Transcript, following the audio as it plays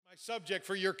Subject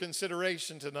for your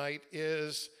consideration tonight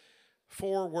is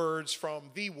 4 words from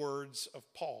the words of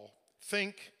Paul.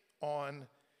 Think on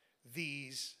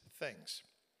these things.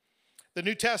 The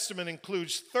New Testament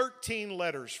includes 13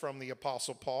 letters from the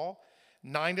Apostle Paul,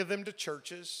 9 of them to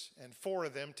churches and 4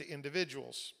 of them to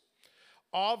individuals.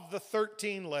 Of the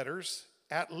 13 letters,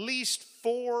 at least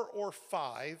 4 or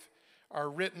 5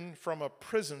 are written from a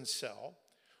prison cell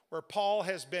where Paul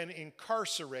has been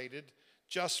incarcerated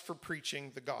just for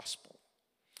preaching the gospel.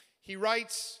 He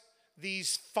writes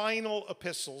these final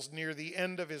epistles near the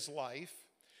end of his life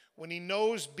when he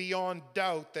knows beyond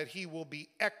doubt that he will be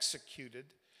executed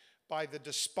by the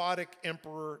despotic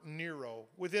Emperor Nero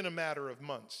within a matter of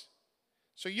months.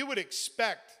 So you would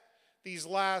expect these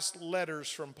last letters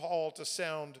from Paul to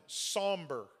sound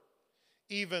somber,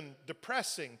 even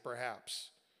depressing perhaps,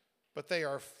 but they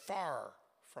are far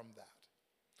from that.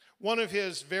 One of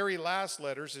his very last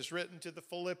letters is written to the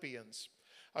Philippians,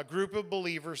 a group of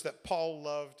believers that Paul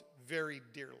loved very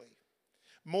dearly.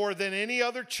 More than any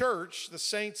other church, the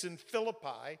saints in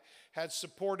Philippi had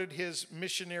supported his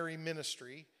missionary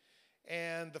ministry,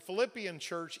 and the Philippian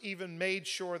church even made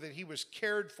sure that he was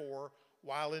cared for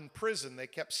while in prison. They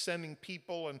kept sending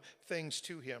people and things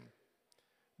to him.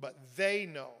 But they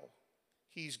know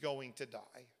he's going to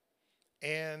die,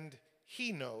 and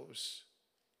he knows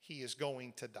he is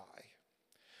going to die.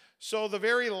 So the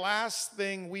very last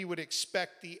thing we would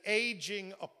expect the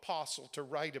aging apostle to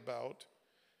write about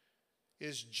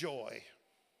is joy.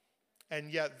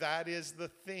 And yet that is the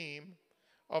theme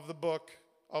of the book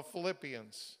of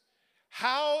Philippians.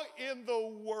 How in the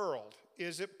world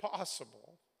is it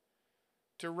possible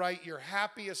to write your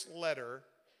happiest letter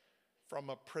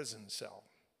from a prison cell?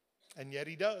 And yet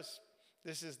he does.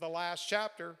 This is the last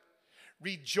chapter.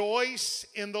 Rejoice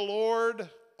in the Lord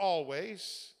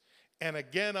always, and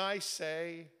again I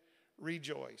say,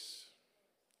 rejoice.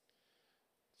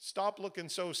 Stop looking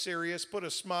so serious. Put a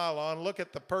smile on. Look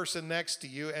at the person next to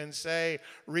you and say,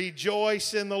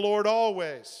 rejoice in the Lord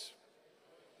always.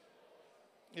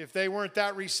 If they weren't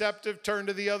that receptive, turn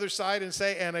to the other side and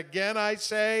say, and again I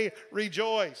say,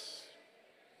 rejoice.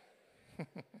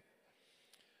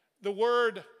 The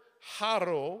word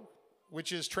haro,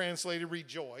 which is translated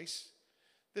rejoice,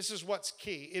 this is what's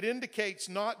key. It indicates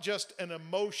not just an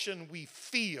emotion we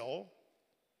feel,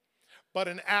 but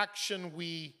an action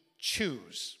we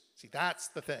choose. See, that's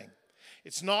the thing.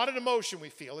 It's not an emotion we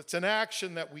feel, it's an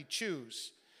action that we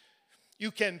choose. You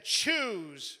can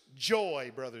choose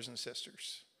joy, brothers and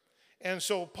sisters. And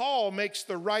so Paul makes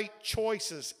the right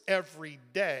choices every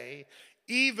day,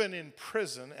 even in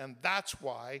prison, and that's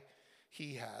why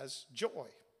he has joy.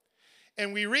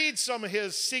 And we read some of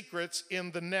his secrets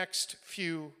in the next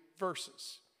few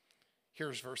verses.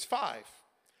 Here's verse 5.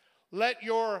 Let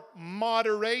your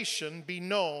moderation be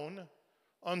known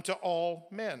unto all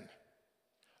men.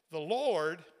 The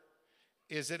Lord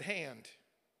is at hand.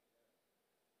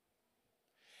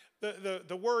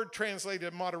 The word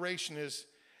translated moderation is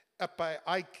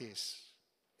epiikes,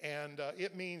 and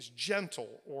it means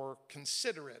gentle or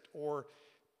considerate or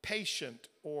patient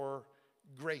or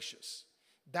gracious.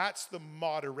 That's the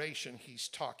moderation he's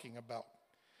talking about.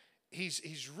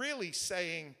 He's really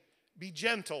saying, be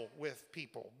gentle with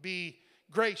people, be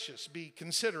gracious, be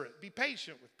considerate, be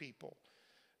patient with people.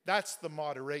 That's the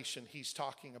moderation he's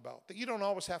talking about. That you don't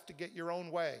always have to get your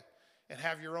own way and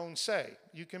have your own say.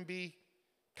 You can be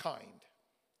kind.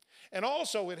 And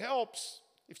also it helps,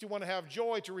 if you want to have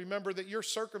joy, to remember that your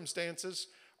circumstances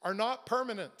are not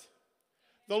permanent.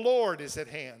 The Lord is at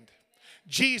hand.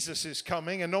 Jesus is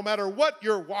coming, and no matter what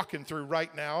you're walking through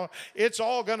right now, it's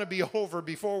all going to be over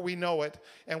before we know it,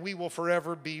 and we will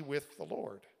forever be with the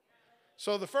Lord.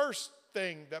 So the first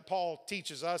thing that Paul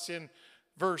teaches us in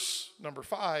verse number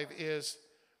 5 is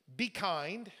be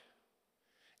kind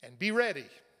and be ready.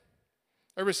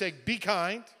 Everybody say, be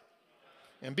kind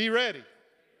and be ready.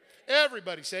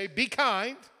 Everybody say, be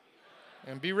kind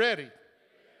and be ready.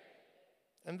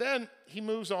 And then he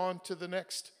moves on to the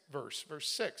next verse, verse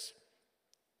 6.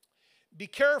 Be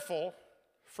careful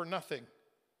for nothing,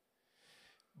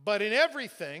 but in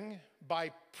everything,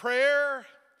 by prayer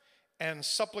and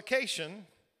supplication,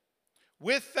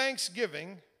 with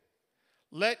thanksgiving,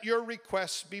 let your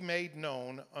requests be made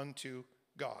known unto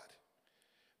God.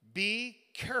 Be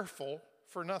careful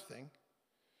for nothing,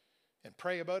 and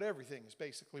pray about everything is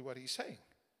basically what he's saying.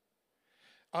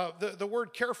 The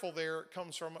word careful there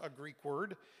comes from a Greek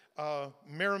word,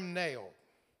 merimneo,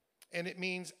 and it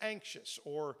means anxious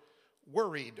or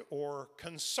worried or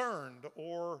concerned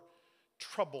or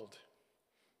troubled.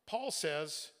 Paul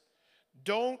says,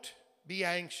 don't be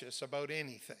anxious about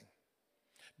anything.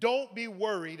 Don't be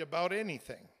worried about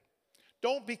anything.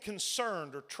 Don't be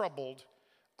concerned or troubled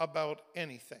about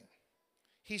anything.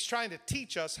 He's trying to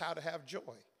teach us how to have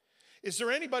joy. Is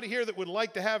there anybody here that would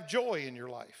like to have joy in your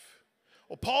life?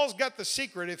 Well, Paul's got the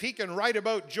secret. If he can write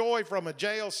about joy from a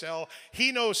jail cell,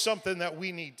 he knows something that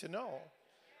we need to know.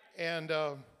 And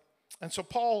so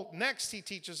Paul, next, he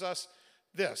teaches us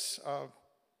this.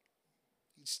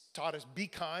 He's taught us be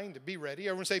kind, be ready.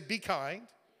 Everyone say be kind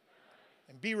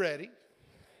and be ready.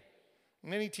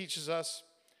 And then he teaches us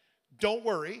don't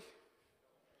worry,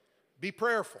 be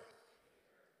prayerful.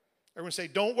 Everyone say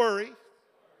don't worry,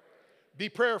 be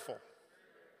prayerful.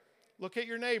 Look at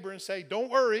your neighbor and say don't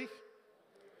worry,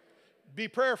 be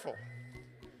prayerful.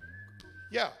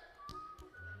 Yeah.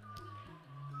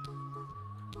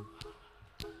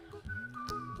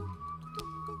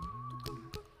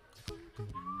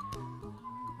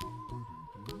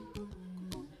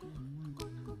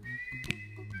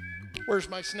 Where's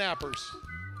my snappers?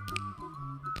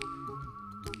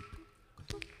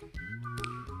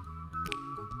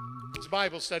 It's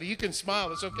Bible study. You can smile.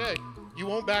 It's okay. You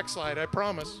won't backslide, I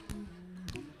promise.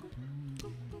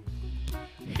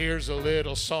 Here's a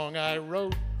little song I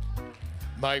wrote.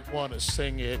 Might want to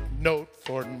sing it note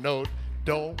for note.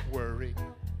 Don't worry.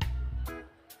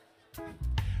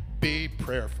 Be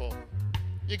prayerful.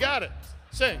 You got it.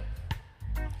 Sing.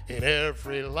 In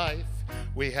every life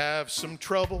we have some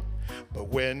trouble, but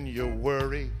when you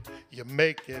worry, you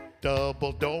make it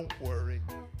double. Don't worry.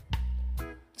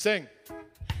 Sing.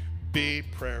 Be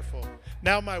prayerful.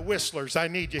 Now my whistlers, I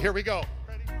need you. Here we go.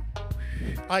 Ready?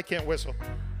 I can't whistle.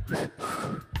 It's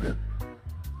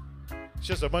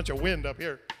just a bunch of wind up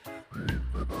here.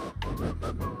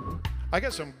 I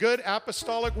got some good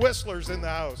apostolic whistlers in the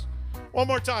house. One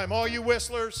more time, all you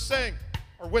whistlers, sing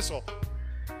or whistle.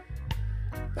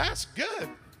 That's good.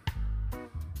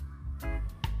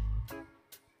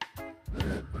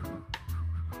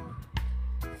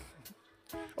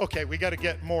 Okay, we got to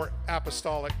get more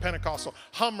apostolic, Pentecostal.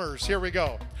 Hummers, here we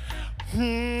go.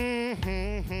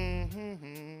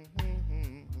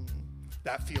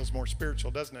 That feels more spiritual,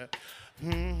 doesn't it?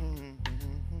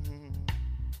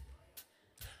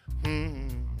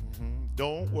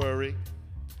 Don't worry.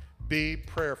 Be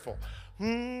prayerful.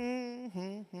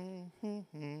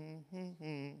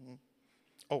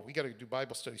 Oh, we got to do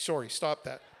Bible study. Sorry, stop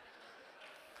that.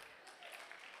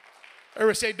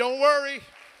 Everybody say, don't worry.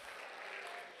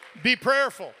 Be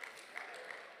prayerful.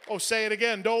 Oh, say it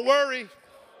again. Don't worry.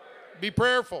 Be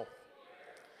prayerful.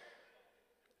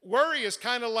 Worry is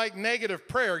kind of like negative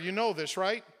prayer. You know this,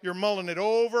 right? You're mulling it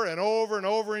over and over and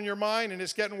over in your mind, and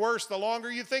it's getting worse the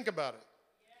longer you think about it.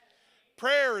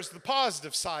 Prayer is the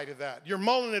positive side of that. You're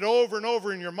mulling it over and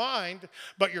over in your mind,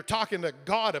 but you're talking to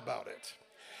God about it.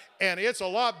 And it's a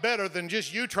lot better than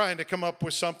just you trying to come up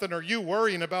with something or you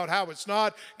worrying about how it's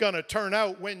not going to turn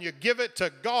out. When you give it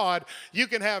to God, you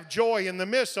can have joy in the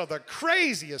midst of the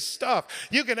craziest stuff.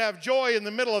 You can have joy in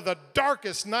the middle of the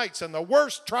darkest nights and the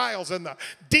worst trials and the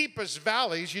deepest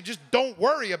valleys. You just don't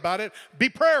worry about it. Be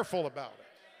prayerful about it.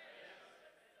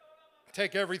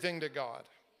 Take everything to God.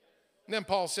 And then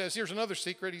Paul says, here's another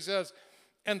secret. He says,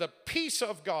 and the peace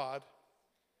of God,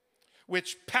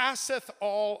 which passeth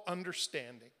all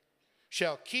understanding,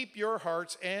 shall keep your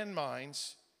hearts and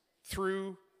minds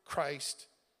through Christ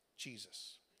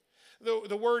Jesus.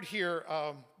 The word here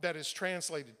that is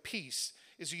translated peace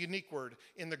is a unique word.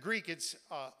 In the Greek, it's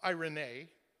irene.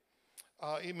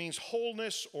 It means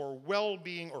wholeness or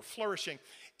well-being or flourishing.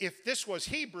 If this was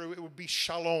Hebrew, it would be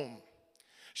shalom.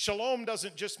 Shalom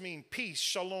doesn't just mean peace.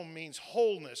 Shalom means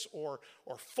wholeness or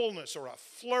fullness or a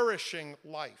flourishing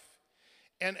life.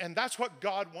 And that's what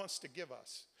God wants to give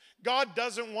us. God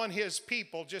doesn't want his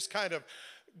people just kind of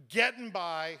getting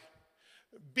by,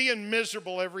 being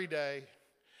miserable every day,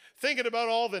 thinking about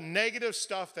all the negative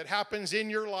stuff that happens in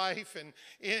your life and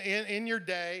in your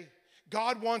day.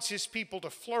 God wants his people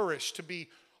to flourish, to be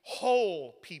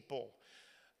whole people.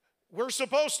 We're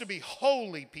supposed to be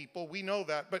holy people. We know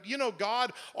that. But you know,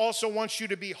 God also wants you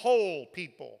to be whole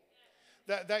people.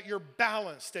 That you're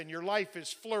balanced and your life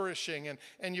is flourishing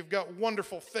and you've got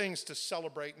wonderful things to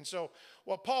celebrate. And so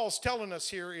what Paul's telling us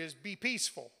here is be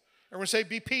peaceful. Everyone say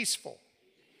be peaceful.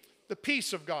 The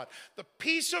peace of God. The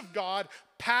peace of God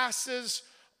passes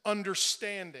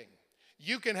understanding.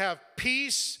 You can have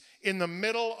peace in the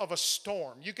middle of a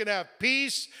storm. You can have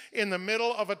peace in the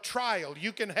middle of a trial.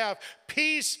 You can have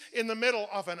peace in the middle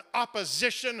of an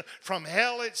opposition from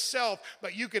hell itself.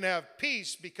 But you can have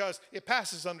peace because it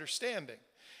passes understanding.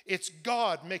 It's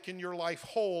God making your life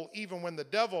whole even when the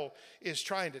devil is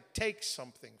trying to take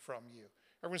something from you.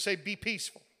 Everyone say be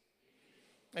peaceful.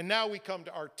 And now we come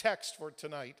to our text for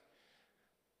tonight.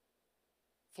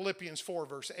 Philippians 4,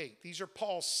 verse 8. These are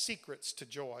Paul's secrets to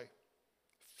joy.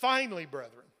 Finally,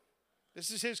 brethren, this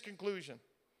is his conclusion.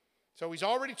 So he's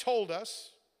already told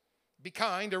us, be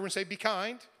kind. Everyone say, be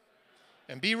kind.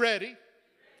 And be ready.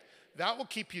 That will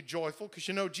keep you joyful because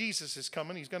you know Jesus is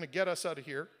coming. He's going to get us out of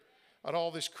here, out of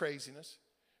all this craziness.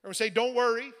 Everyone say, don't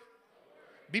worry.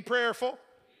 Be prayerful.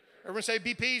 Everyone say,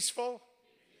 be peaceful.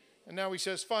 And now he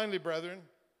says, finally, brethren,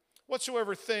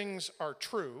 whatsoever things are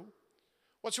true,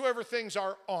 whatsoever things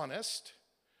are honest,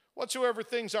 whatsoever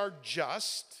things are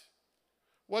just,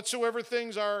 whatsoever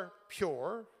things are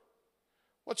pure,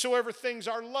 whatsoever things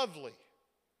are lovely,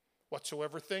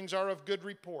 whatsoever things are of good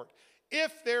report,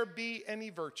 if there be any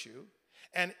virtue,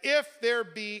 and if there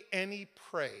be any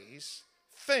praise,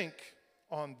 think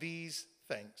on these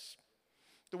things.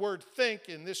 The word think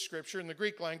in this scripture in the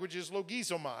Greek language is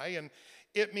logizomai, and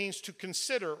it means to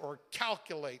consider or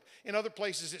calculate. In other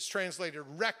places it's translated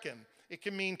reckon. It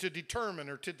can mean to determine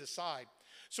or to decide.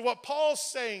 So what Paul's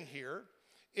saying here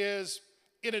is,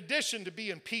 in addition to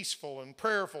being peaceful and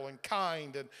prayerful and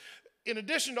kind, and in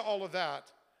addition to all of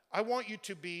that, I want you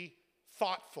to be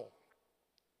thoughtful.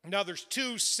 Now, there's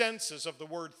two senses of the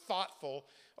word thoughtful,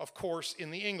 of course, in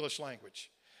the English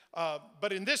language.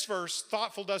 But in this verse,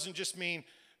 thoughtful doesn't just mean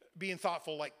being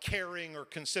thoughtful like caring or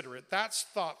considerate. That's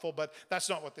thoughtful, but that's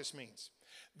not what this means.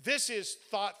 This is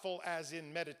thoughtful as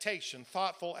in meditation,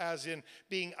 thoughtful as in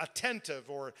being attentive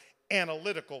or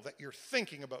analytical, that you're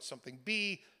thinking about something.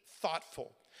 Be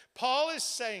thoughtful. Paul is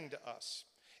saying to us,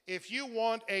 if you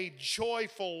want a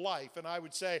joyful life, and I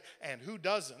would say, and who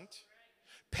doesn't,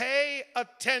 pay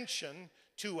attention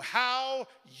to how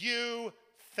you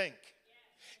think.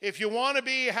 If you want to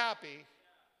be happy,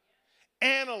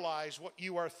 analyze what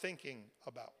you are thinking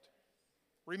about.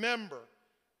 Remember,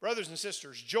 brothers and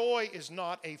sisters, joy is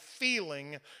not a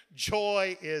feeling.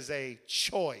 Joy is a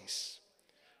choice.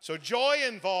 So joy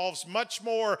involves much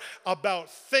more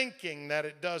about thinking than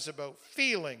it does about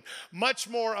feeling. Much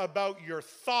more about your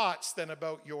thoughts than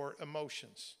about your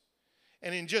emotions.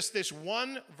 And in just this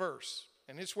one verse,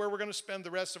 and it's where we're going to spend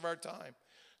the rest of our time.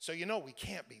 So you know we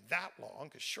can't be that long,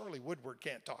 because surely Woodward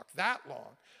can't talk that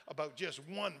long about just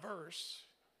one verse.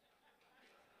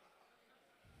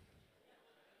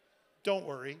 Don't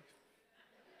worry.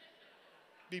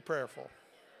 Be prayerful.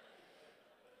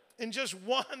 In just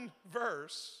one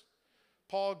verse,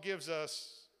 Paul gives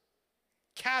us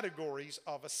categories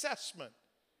of assessment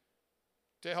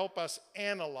to help us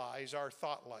analyze our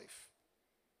thought life.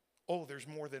 Oh, there's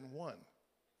more than one.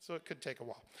 So it could take a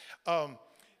while.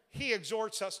 He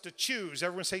exhorts us to choose.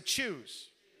 Everyone say choose.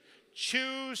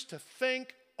 Choose to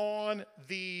think on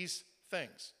these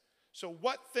things. So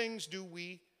what things do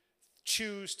we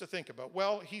choose to think about?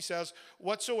 Well, he says,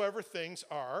 whatsoever things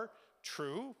are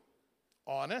true,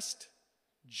 honest,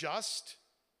 just,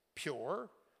 pure,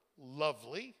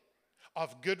 lovely,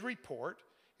 of good report,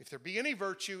 if there be any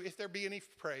virtue, if there be any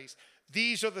praise,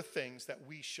 these are the things that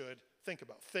we should think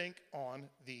about. Think on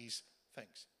these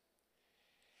things.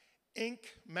 Inc.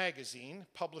 magazine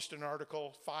published an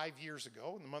article 5 years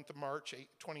ago in the month of March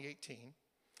 2018.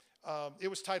 It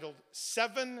was titled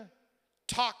 7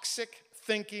 Toxic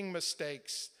Thinking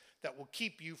Mistakes That Will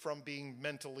Keep You from Being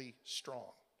Mentally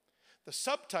Strong. The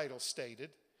subtitle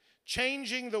stated,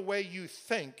 changing the way you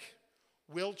think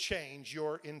will change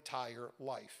your entire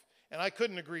life. And I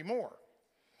couldn't agree more.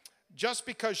 Just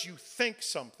because you think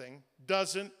something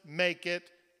doesn't make it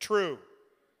true.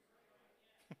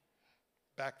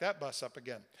 Back that bus up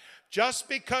again. Just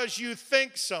because you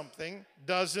think something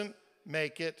doesn't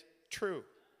make it true.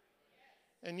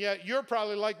 And yet you're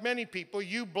probably like many people,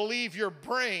 you believe your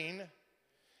brain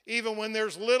even when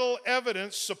there's little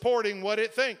evidence supporting what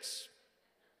it thinks.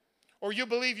 Or you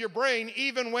believe your brain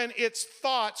even when its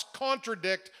thoughts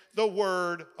contradict the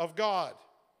Word of God.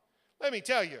 Let me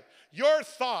tell you, your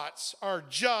thoughts are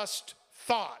just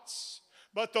thoughts,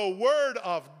 but the Word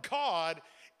of God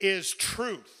is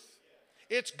truth.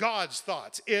 It's God's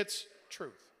thoughts. It's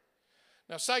truth.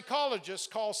 Now, psychologists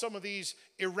call some of these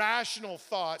irrational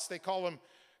thoughts, they call them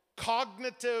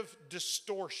cognitive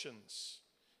distortions.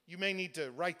 You may need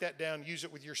to write that down, use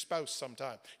it with your spouse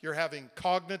sometime. You're having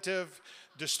cognitive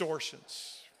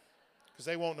distortions because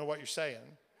they won't know what you're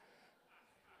saying.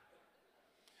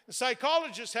 The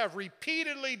psychologists have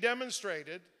repeatedly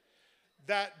demonstrated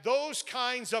that those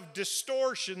kinds of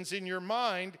distortions in your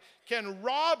mind can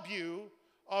rob you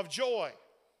of joy.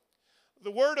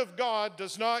 The Word of God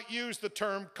does not use the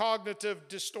term cognitive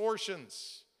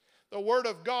distortions. The Word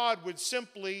of God would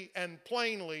simply and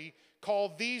plainly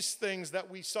call these things that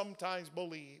we sometimes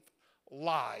believe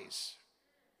lies.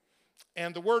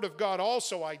 And the Word of God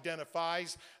also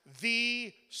identifies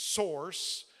the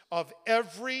source of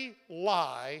every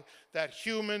lie that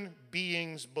human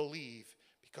beings believe,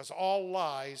 because all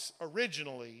lies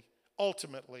originally,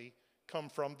 ultimately, come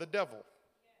from the devil.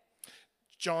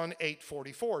 John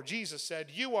 8:44, Jesus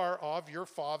said, "You are of your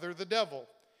father the devil,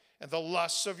 and the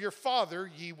lusts of your father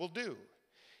ye will do."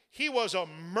 He was a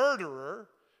murderer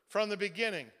from the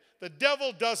beginning. The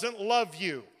devil doesn't love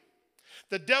you.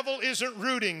 The devil isn't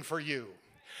rooting for you.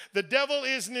 The devil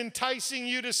isn't enticing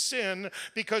you to sin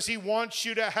because he wants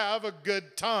you to have a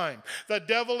good time. The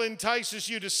devil entices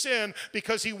you to sin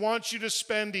because he wants you to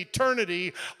spend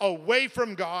eternity away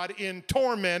from God in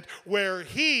torment where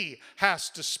he has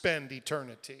to spend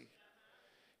eternity.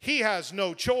 He has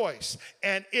no choice,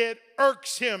 and it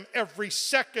irks him every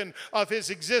second of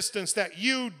his existence that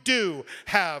you do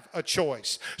have a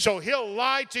choice. So he'll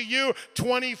lie to you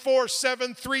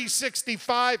 24/7,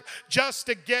 365, just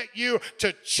to get you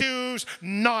to choose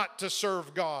not to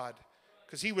serve God,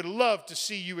 because he would love to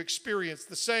see you experience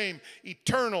the same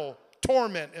eternal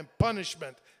torment and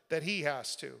punishment that he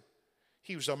has to.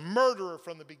 He was a murderer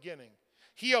from the beginning.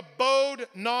 He abode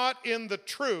not in the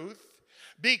truth,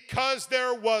 because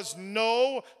there was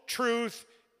no truth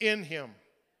in him.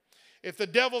 If the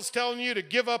devil's telling you to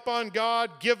give up on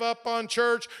God, give up on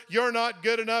church, you're not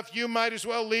good enough, you might as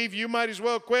well leave, you might as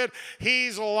well quit,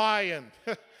 he's lying.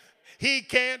 He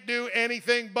can't do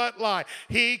anything but lie.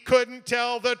 He couldn't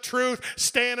tell the truth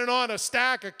standing on a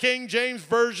stack of King James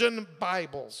Version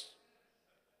Bibles.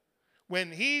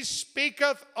 When he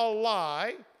speaketh a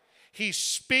lie, he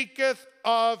speaketh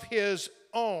of his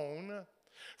own,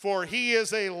 for he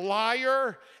is a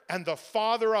liar and the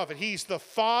father of it. He's the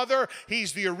father,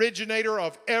 he's the originator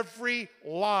of every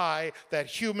lie that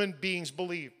human beings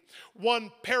believe.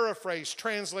 One paraphrase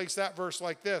translates that verse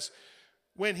like this: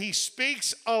 when he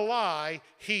speaks a lie,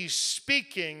 he's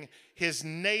speaking his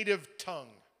native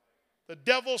tongue. The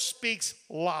devil speaks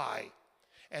lie,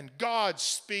 and God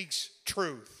speaks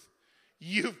truth.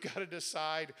 You've got to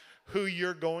decide who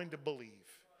you're going to believe.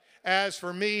 As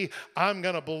for me, I'm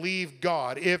going to believe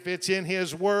God. If it's in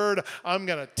his word, I'm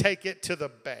going to take it to the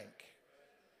bank.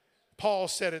 Paul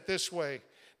said it this way: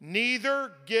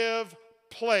 neither give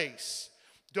place.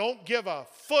 Don't give a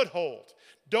foothold.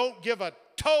 Don't give a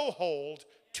toehold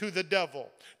to the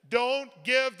devil. Don't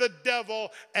give the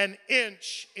devil an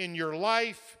inch in your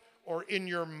life or in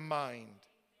your mind.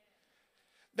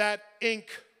 That Inc.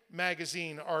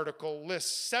 magazine article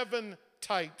lists 7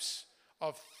 types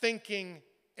of thinking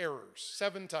errors.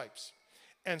 7 types.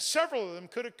 And several of them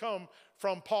could have come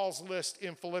from Paul's list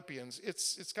in Philippians.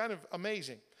 It's kind of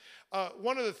amazing.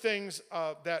 One of the things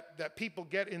that people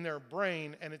get in their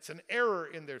brain, and it's an error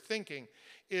in their thinking,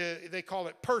 they call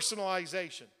it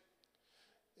personalization.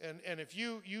 And if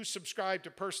you subscribe to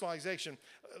personalization,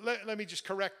 let me just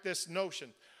correct this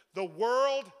notion. The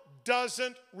world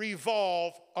doesn't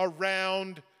revolve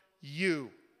around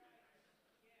you.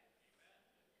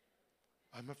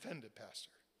 I'm offended, Pastor.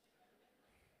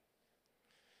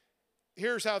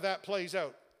 Here's how that plays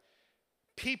out.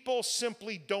 People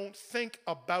simply don't think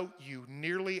about you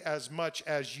nearly as much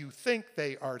as you think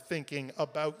they are thinking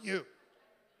about you.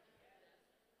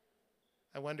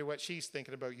 I wonder what she's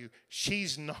thinking about you.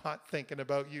 She's not thinking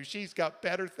about you. She's got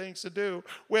better things to do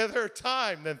with her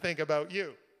time than think about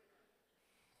you.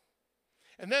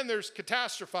 And then there's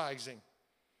catastrophizing.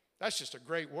 That's just a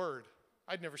great word.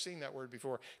 I'd never seen that word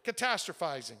before.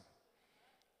 Catastrophizing.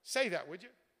 Say that, would you?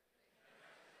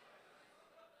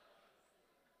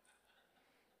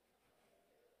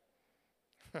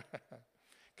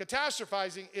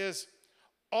 Catastrophizing is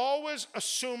always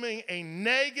assuming a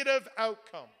negative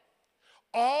outcome,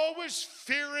 always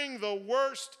fearing the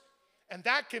worst, and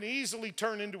that can easily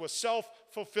turn into a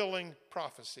self-fulfilling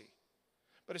prophecy.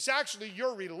 But it's actually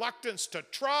your reluctance to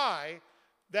try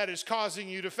that is causing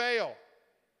you to fail.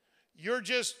 You're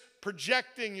just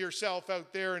projecting yourself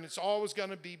out there, and it's always going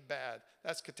to be bad.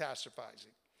 That's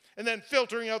catastrophizing. And then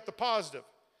filtering out the positive.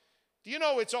 Do you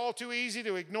know it's all too easy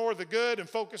to ignore the good and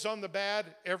focus on the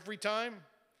bad every time?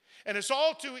 And it's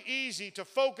all too easy to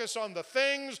focus on the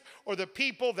things or the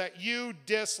people that you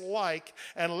dislike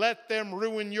and let them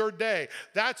ruin your day.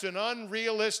 That's an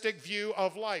unrealistic view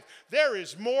of life. There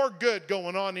is more good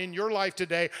going on in your life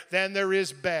today than there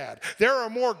is bad. There are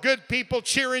more good people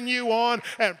cheering you on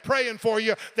and praying for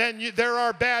you than there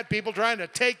are bad people trying to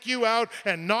take you out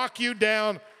and knock you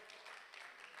down.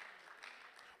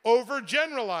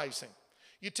 Overgeneralizing.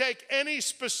 You take any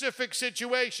specific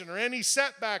situation or any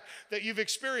setback that you've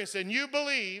experienced and you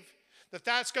believe that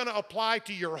that's going to apply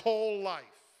to your whole life.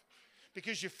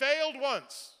 Because you failed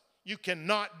once, you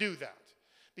cannot do that.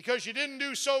 Because you didn't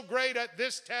do so great at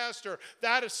this test or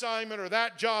that assignment or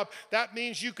that job, that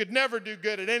means you could never do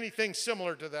good at anything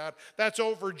similar to that. That's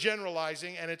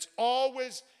overgeneralizing, and it's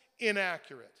always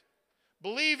inaccurate.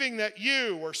 Believing that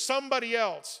you or somebody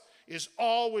else is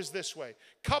always this way.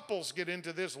 Couples get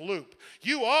into this loop.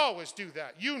 You always do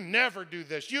that. You never do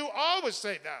this. You always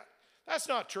say that. That's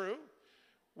not true.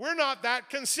 We're not that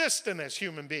consistent as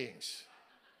human beings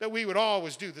that we would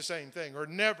always do the same thing or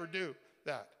never do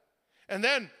that. And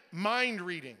then mind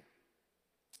reading.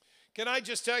 Can I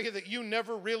just tell you that you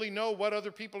never really know what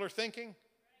other people are thinking?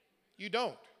 You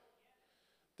don't.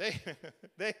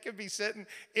 They could be sitting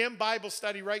in Bible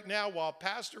study right now while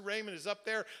Pastor Raymond is up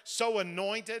there so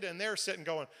anointed, and they're sitting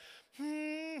going,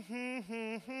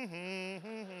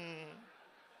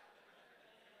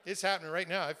 It's happening right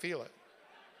now. I feel it.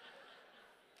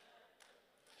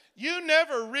 You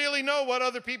never really know what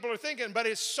other people are thinking, but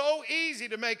it's so easy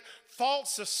to make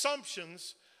false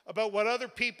assumptions about what other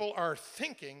people are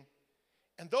thinking.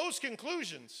 And those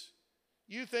conclusions,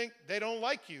 you think they don't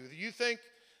like you. You think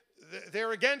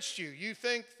they're against you. You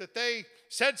think that they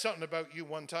said something about you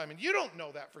one time, and you don't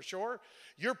know that for sure.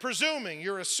 You're presuming,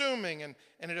 you're assuming, and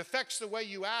it affects the way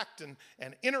you act and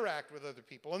interact with other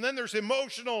people. And then there's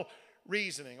emotional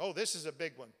reasoning. Oh, this is a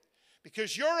big one.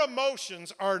 Because your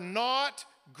emotions are not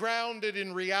grounded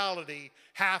in reality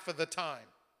half of the time.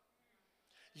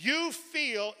 You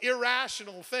feel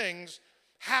irrational things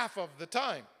half of the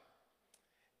time.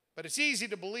 But it's easy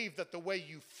to believe that the way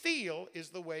you feel is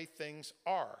the way things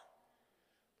are.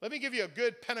 Let me give you a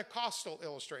good Pentecostal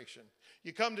illustration.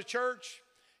 You come to church,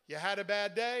 you had a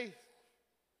bad day.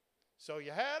 So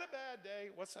you had a bad day.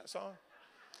 What's that song?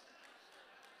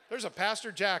 There's a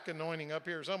Pastor Jack anointing up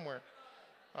here somewhere.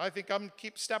 I think I'm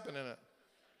keep stepping in it.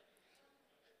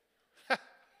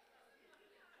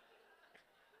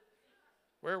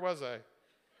 Where was I?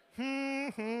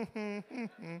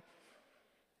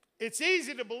 It's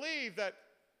easy to believe that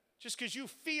just because you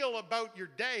feel about your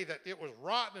day that it was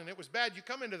rotten and it was bad, you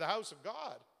come into the house of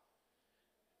God.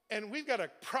 And we've got to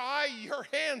pry your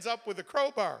hands up with a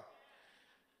crowbar.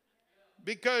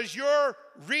 Because you're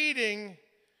reading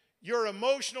your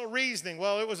emotional reasoning.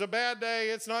 Well, it was a bad day.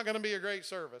 It's not going to be a great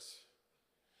service.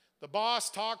 The boss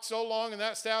talked so long in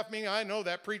that staff meeting. I know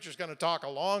that preacher's going to talk a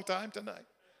long time tonight.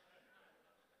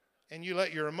 And you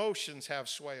let your emotions have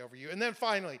sway over you. And then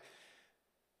finally,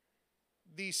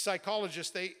 these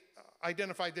psychologists, they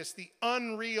identified this, the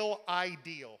unreal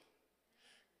ideal.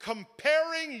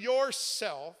 Comparing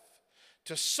yourself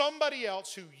to somebody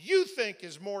else who you think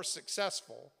is more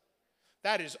successful,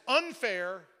 that is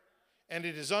unfair and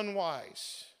it is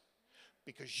unwise.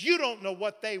 Because you don't know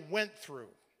what they went through.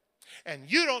 And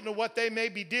you don't know what they may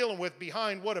be dealing with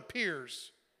behind what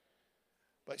appears.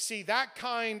 But see, that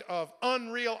kind of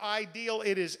unreal ideal,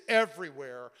 it is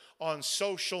everywhere on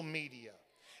social media.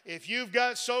 If you've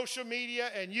got social media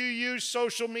and you use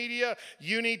social media,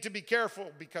 you need to be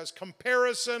careful because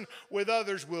comparison with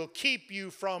others will keep you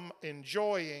from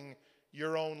enjoying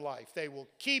your own life. They will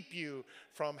keep you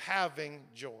from having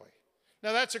joy.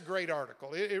 Now, that's a great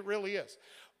article. It really is.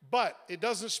 But it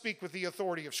doesn't speak with the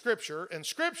authority of Scripture, and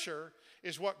Scripture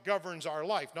is what governs our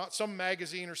life, not some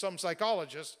magazine or some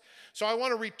psychologist. So I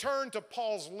want to return to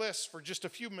Paul's list for just a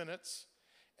few minutes,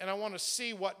 and I want to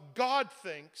see what God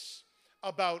thinks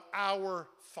about our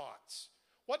thoughts.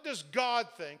 What does God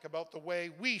think about the way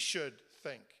we should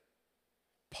think?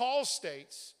 Paul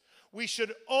states we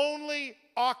should only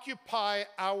occupy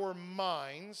our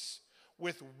minds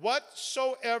with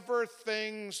whatsoever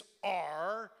things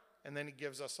are, and then he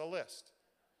gives us a list.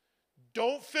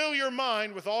 Don't fill your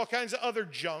mind with all kinds of other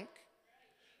junk.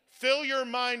 Fill your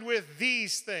mind with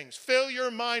these things. Fill your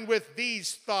mind with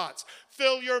these thoughts.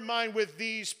 Fill your mind with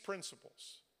these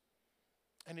principles.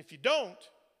 And if you don't,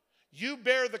 you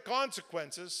bear the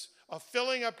consequences of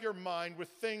filling up your mind with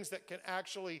things that can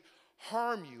actually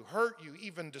harm you, hurt you,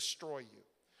 even destroy you.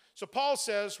 So Paul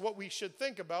says what we should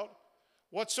think about,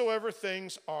 whatsoever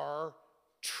things are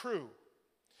true.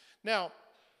 Now,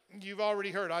 you've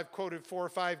already heard, I've quoted 4 or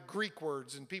 5 Greek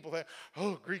words, and people think,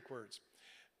 oh, Greek words.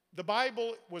 The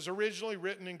Bible was originally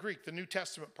written in Greek. The New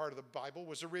Testament part of the Bible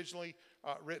was originally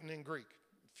written in Greek.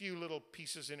 A few little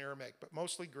pieces in Aramaic, but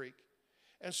mostly Greek.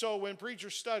 And so when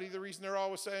preachers study, the reason they're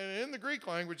always saying, in the Greek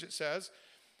language it says,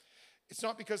 it's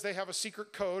not because they have a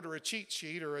secret code or a cheat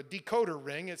sheet or a decoder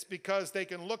ring. It's because they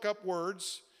can look up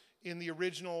words in the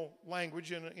original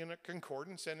language in a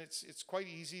concordance, and it's quite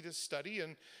easy to study.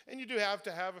 And you do have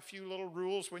to have a few little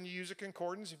rules when you use a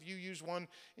concordance. If you use one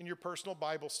in your personal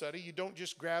Bible study, you don't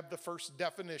just grab the first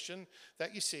definition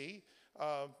that you see.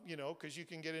 because you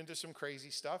can get into some crazy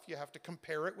stuff. You have to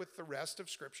compare it with the rest of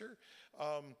Scripture.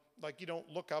 Like you don't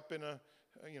look up in a,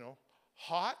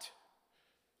 hot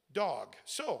dog.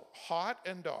 So, hot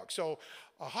and dog. So,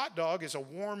 a hot dog is a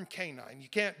warm canine. You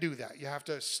can't do that. You have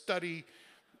to study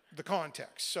the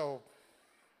context. So,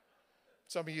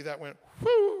 some of you that went,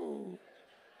 whoo,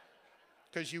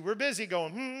 because you were busy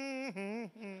going,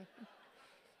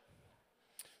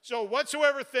 So,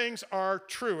 whatsoever things are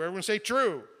true. Everyone say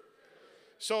true.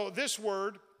 So, this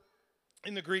word,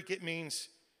 in the Greek, it means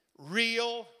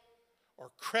real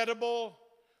or credible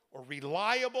or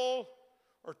reliable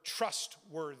or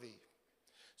trustworthy.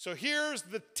 So here's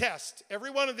the test. Every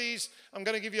one of these, I'm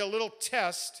going to give you a little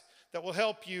test that will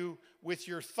help you with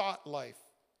your thought life.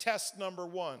 Test number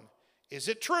 1. Is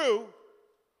it true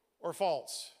or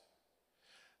false?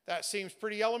 That seems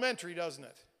pretty elementary, doesn't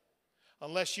it?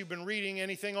 Unless you've been reading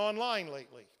anything online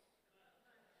lately.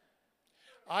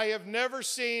 I have never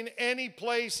seen any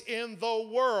place in the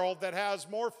world that has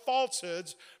more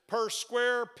falsehoods per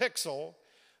square pixel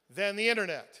than the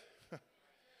internet.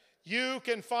 You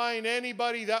can find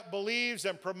anybody that believes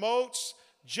and promotes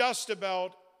just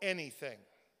about anything.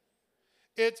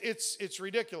 It's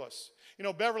ridiculous.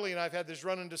 Beverly and I have had this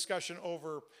running discussion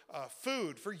over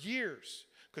food for years.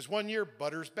 Because one year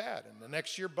butter's bad, and the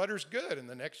next year butter's good, and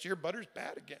the next year butter's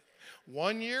bad again.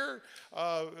 One year,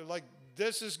 like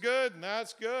this is good and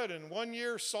that's good, and one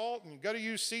year salt, and you got to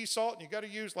use sea salt, and you got to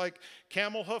use like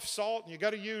camel hoof salt, and you got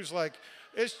to use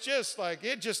it's just like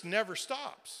it just never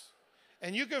stops.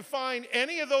 And you can find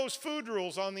any of those food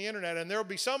rules on the internet, and there'll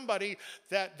be somebody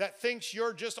that thinks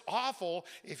you're just awful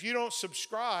if you don't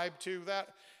subscribe to that.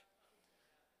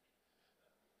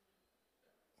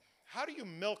 How do you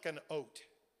milk an oat?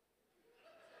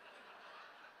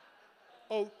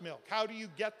 Oat milk. How do you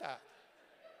get that?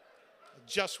 I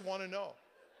just want to know.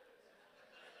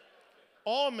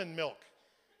 Almond milk.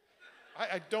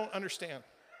 I don't understand.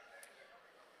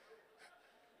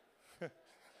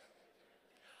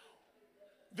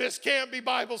 This can't be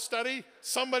Bible study.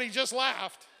 Somebody just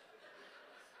laughed.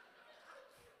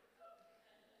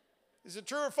 Is it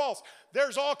true or false?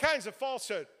 There's all kinds of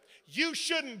falsehood. You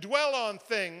shouldn't dwell on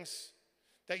things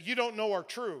that you don't know are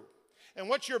true. And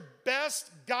what's your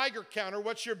best Geiger counter?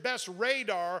 What's your best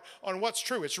radar on what's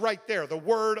true? It's right there, the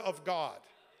Word of God.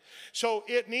 So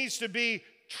it needs to be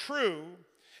true.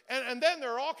 And then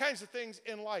there are all kinds of things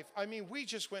in life. I mean, we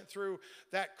just went through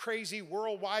that crazy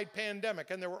worldwide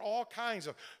pandemic, and there were all kinds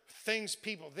of things,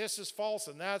 this is false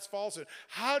and that's false. And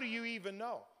how do you even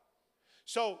know?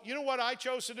 So you know what I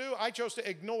chose to do? I chose to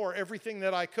ignore everything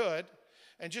that I could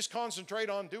and just concentrate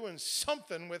on doing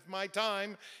something with my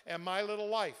time and my little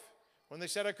life. When they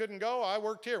said I couldn't go, I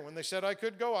worked here. When they said I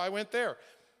could go, I went there.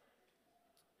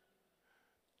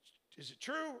 Is it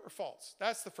true or false?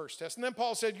 That's the first test. And then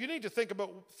Paul said, you need to think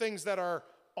about things that are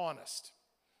honest.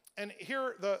 And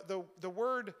here, the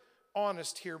word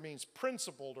honest here means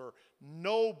principled or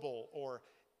noble or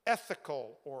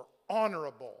ethical or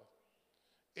honorable.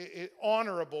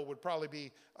 Honorable would probably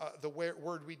be the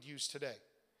word we'd use today.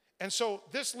 And so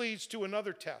this leads to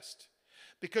another test.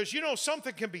 Because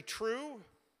something can be true,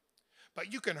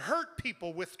 but you can hurt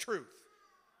people with truth.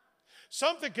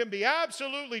 Something can be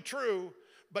absolutely true,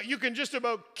 but you can just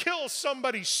about kill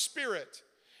somebody's spirit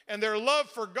and their love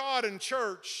for God and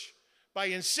church by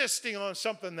insisting on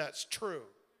something that's true.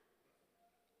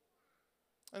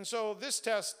 And so this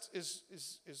test is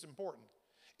important.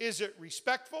 Is it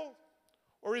respectful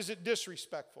or is it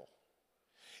disrespectful?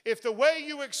 If the way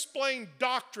you explain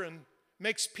doctrine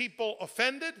makes people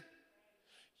offended,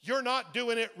 you're not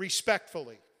doing it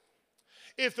respectfully.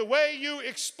 If the way you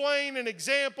explain and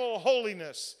example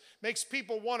holiness makes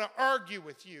people want to argue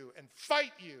with you and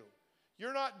fight you,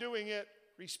 you're not doing it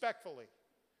respectfully.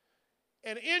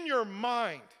 And in your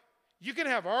mind, you can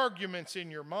have arguments in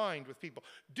your mind with people.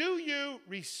 Do you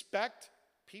respect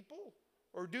people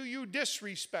or do you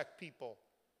disrespect people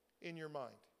in your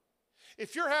mind?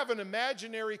 If you're having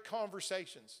imaginary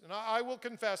conversations, and I will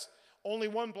confess, only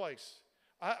one place.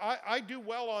 I do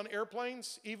well on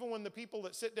airplanes, even when the people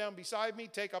that sit down beside me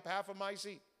take up half of my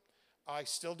seat. I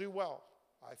still do well.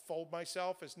 I fold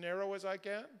myself as narrow as I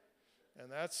can,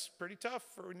 and that's pretty tough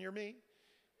for when you're me.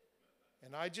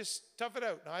 And I just tough it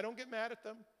out, and I don't get mad at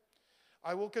them.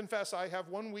 I will confess I have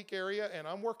one weak area, and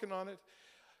I'm working on it.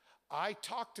 I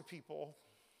talk to people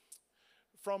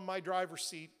from my driver's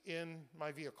seat in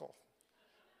my vehicle.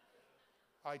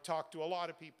 I talk to a lot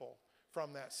of people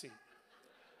from that seat.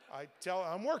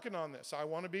 I'm working on this. I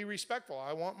want to be respectful.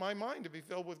 I want my mind to be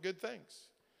filled with good things.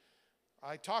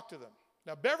 I talk to them.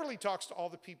 Now, Beverly talks to all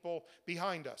the people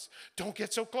behind us. Don't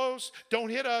get so close. Don't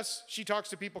hit us. She talks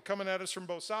to people coming at us from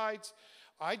both sides.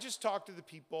 I just talk to the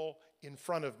people in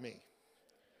front of me.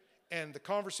 And the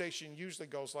conversation usually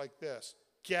goes like this: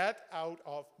 get out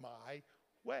of my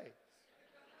way.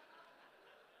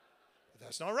 But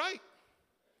that's not right.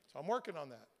 So I'm working on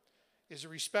that. Is it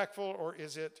respectful or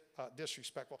is it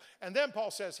disrespectful? And then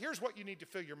Paul says, here's what you need to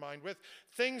fill your mind with: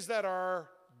 things that are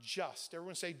just.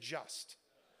 Everyone say just.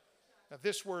 Now,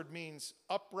 this word means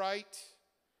upright,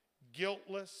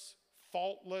 guiltless,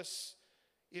 faultless.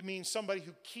 It means somebody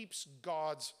who keeps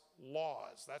God's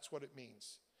laws. That's what it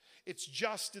means. It's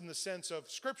just in the sense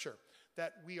of Scripture,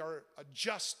 that we are a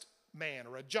just man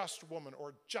or a just woman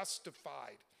or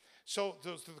justified. So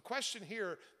the question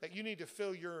here that you need to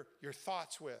fill your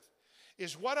thoughts with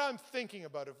is what I'm thinking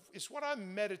about, is what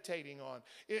I'm meditating on,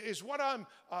 is what I'm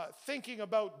thinking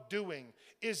about doing.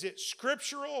 Is it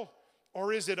scriptural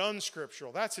or is it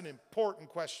unscriptural? That's an important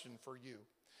question for you.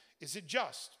 Is it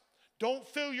just? Don't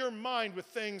fill your mind with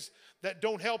things that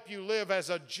don't help you live as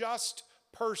a just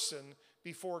person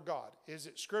before God. Is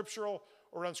it scriptural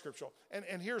or unscriptural?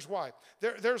 And here's why.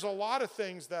 There's a lot of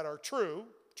things that are true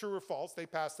or false. They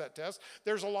pass that test.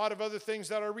 There's a lot of other things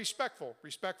that are respectful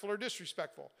or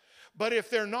disrespectful. But if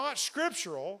they're not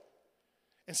scriptural,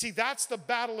 and see, that's the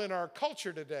battle in our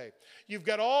culture today. You've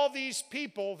got all these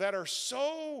people that are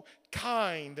so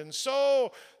kind and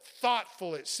so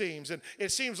thoughtful, it seems. And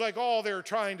it seems like all they're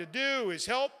trying to do is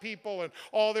help people, and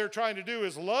all they're trying to do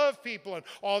is love people, and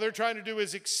all they're trying to do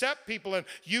is accept people, and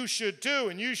you should too,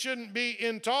 and you shouldn't be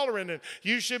intolerant, and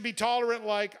you should be tolerant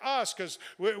like us, because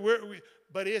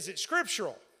but is it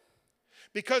scriptural?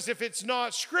 Because if it's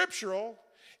not scriptural,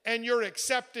 and you're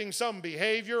accepting some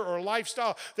behavior or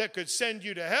lifestyle that could send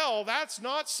you to hell, that's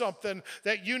not something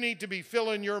that you need to be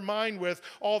filling your mind with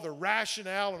all the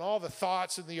rationale and all the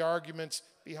thoughts and the arguments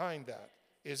behind that.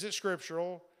 Is it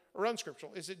scriptural or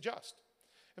unscriptural? Is it just?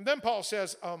 And then Paul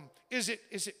says, is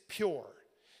it pure?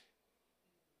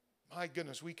 My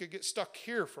goodness, we could get stuck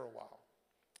here for a while.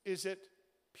 Is it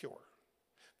pure?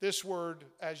 This word,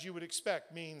 as you would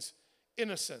expect, means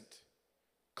innocent,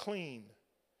 clean,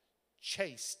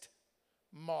 chaste,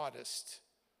 modest,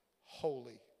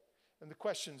 holy. And the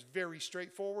question's very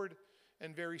straightforward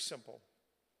and very simple.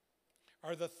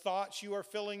 Are the thoughts you are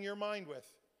filling your mind with?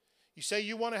 You say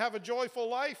you want to have a joyful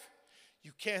life?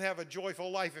 You can't have a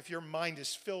joyful life if your mind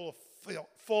is full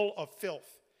of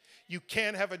filth. You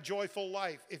can't have a joyful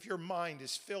life if your mind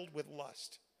is filled with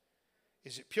lust.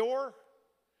 Is it pure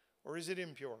or is it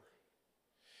impure?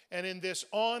 And in this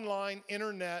online,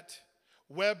 internet,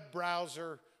 web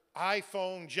browser,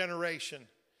 iPhone generation,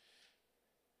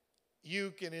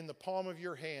 you can, in the palm of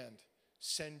your hand,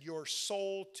 send your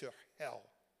soul to hell.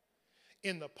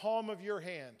 In the palm of your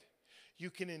hand, you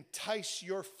can entice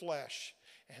your flesh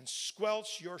and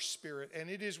squelch your spirit. And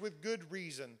it is with good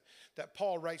reason that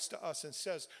Paul writes to us and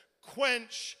says,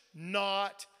 quench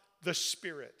not the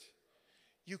spirit.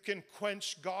 You can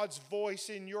quench God's voice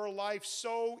in your life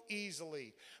so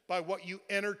easily by what you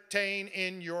entertain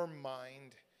in your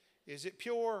mind. Is it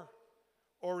pure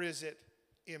or is it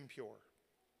impure?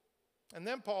 And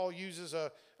then Paul uses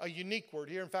a unique word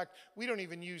here. In fact, we don't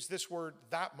even use this word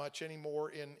that much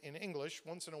anymore in English.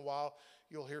 Once in a while,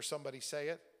 you'll hear somebody say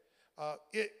it.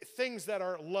 Things that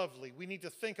are lovely. We need to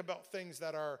think about things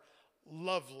that are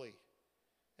lovely.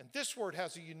 And this word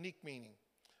has a unique meaning.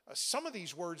 Some of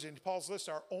these words in Paul's list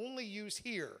are only used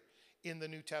here in the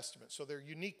New Testament. So they're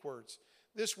unique words.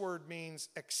 This word means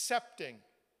accepting,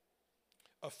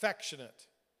 affectionate,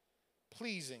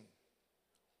 pleasing,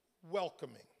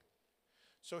 welcoming.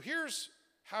 So here's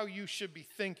how you should be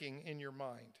thinking in your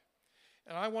mind.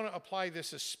 And I want to apply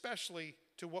this especially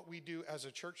to what we do as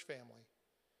a church family.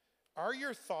 Are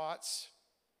your thoughts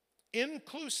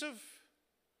inclusive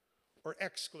or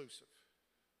exclusive?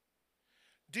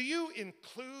 Do you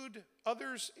include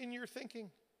others in your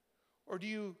thinking? Or do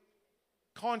you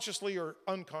consciously or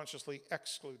unconsciously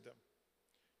exclude them?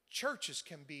 Churches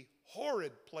can be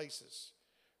horrid places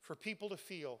for people to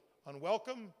feel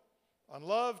unwelcome,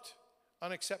 unloved,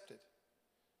 unaccepted.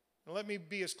 And let me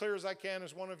be as clear as I can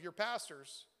as one of your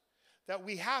pastors, that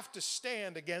we have to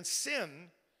stand against sin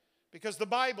because the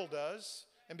Bible does,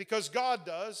 and because God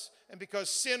does, and because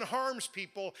sin harms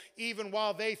people even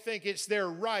while they think it's their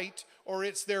right or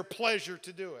it's their pleasure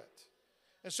to do it.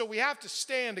 And so we have to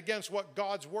stand against what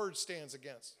God's word stands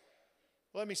against.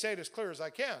 Let me say it as clear as I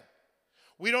can.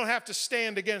 We don't have to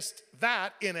stand against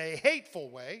that in a hateful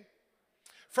way.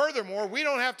 Furthermore, we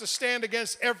don't have to stand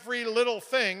against every little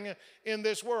thing in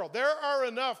this world. There are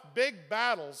enough big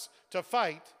battles to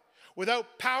fight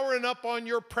without powering up on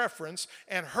your preference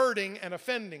and hurting and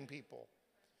offending people.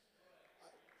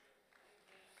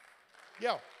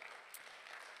 Yeah.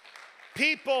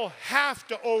 People have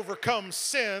to overcome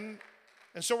sin,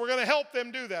 and so we're going to help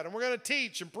them do that. And we're going to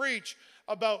teach and preach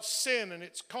about sin and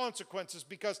its consequences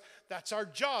because that's our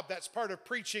job. That's part of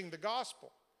preaching the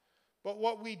gospel. But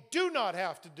what we do not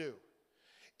have to do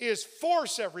is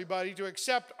force everybody to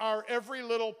accept our every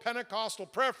little Pentecostal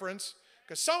preference,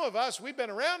 because some of us, we've been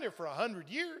around here for 100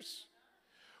 years.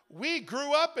 We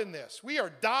grew up in this. We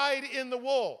are dyed in the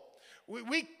wool.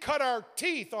 We cut our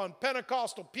teeth on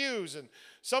Pentecostal pews, and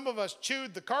some of us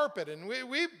chewed the carpet, and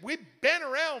we've been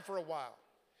around for a while.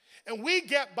 And we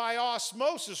get by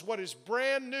osmosis what is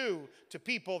brand new to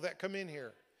people that come in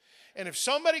here. And if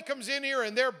somebody comes in here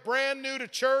and they're brand new to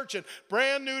church and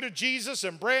brand new to Jesus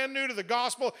and brand new to the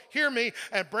gospel, hear me,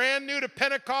 and brand new to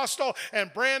Pentecostal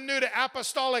and brand new to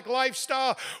apostolic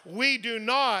lifestyle, we do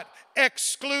not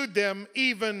exclude them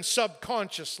even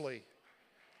subconsciously.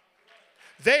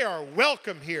 They are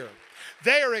welcome here.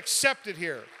 They are accepted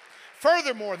here.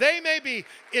 Furthermore, they may be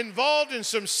involved in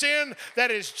some sin that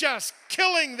is just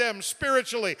killing them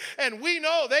spiritually. And we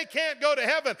know they can't go to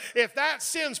heaven if that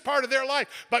sin's part of their life.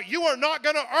 But you are not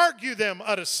going to argue them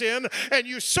out of sin. And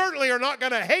you certainly are not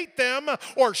going to hate them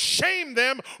or shame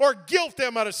them or guilt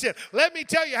them out of sin. Let me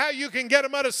tell you how you can get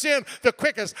them out of sin the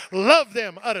quickest. Love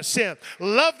them out of sin.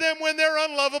 Love them when they're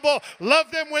unlovable. Love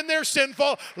them when they're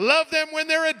sinful. Love them when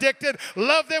they're addicted.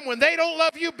 Love them when they don't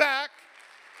love you back.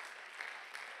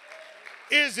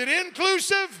 Is it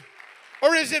inclusive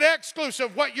or is it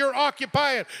exclusive what you're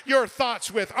occupying your thoughts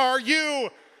with? Are you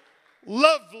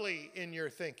lovely in your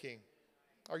thinking?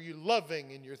 Are you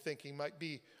loving in your thinking might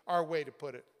be our way to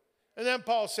put it. And then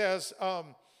Paul says,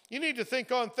 you need to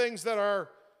think on things that are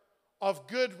of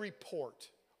good report,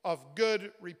 of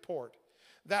good report.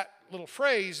 That little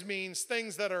phrase means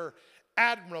things that are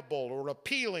admirable or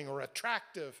appealing or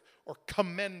attractive or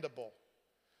commendable.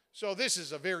 So this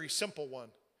is a very simple one.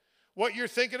 What you're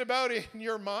thinking about in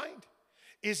your mind,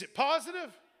 is it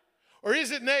positive or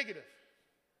is it negative?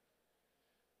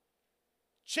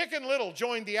 Chicken Little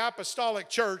joined the Apostolic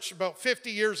Church about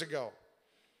 50 years ago.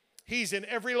 He's in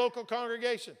every local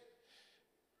congregation.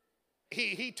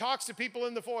 He talks to people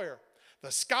in the foyer.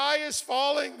 The sky is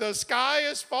falling, the sky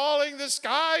is falling, the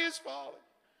sky is falling.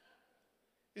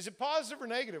 Is it positive or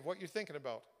negative what you're thinking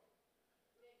about?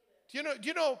 Do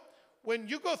you know when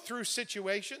you go through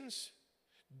situations,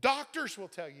 doctors will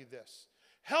tell you this.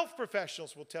 Health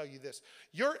professionals will tell you this.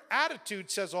 Your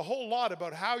attitude says a whole lot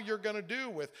about how you're going to do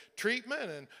with treatment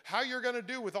and how you're going to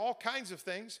do with all kinds of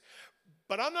things.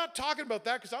 But I'm not talking about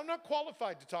that because I'm not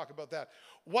qualified to talk about that.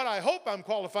 What I hope I'm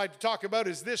qualified to talk about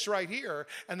is this right here.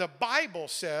 And the Bible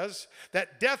says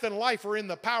that death and life are in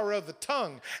the power of the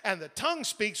tongue. And the tongue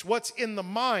speaks what's in the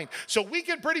mind. So we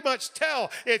can pretty much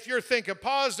tell if you're thinking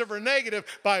positive or negative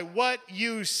by what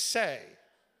you say.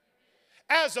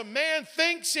 As a man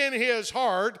thinks in his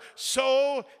heart,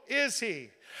 so is he.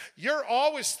 You're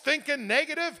always thinking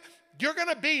negative, you're going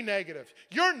to be negative.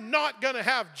 You're not going to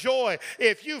have joy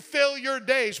if you fill your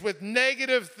days with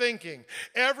negative thinking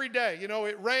every day. You know,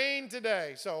 it rained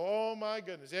today, so oh my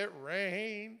goodness, it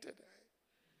rained today.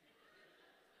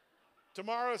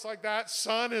 Tomorrow it's like that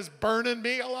sun is burning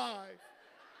me alive.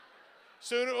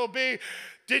 Soon it will be,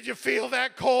 did you feel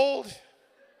that cold?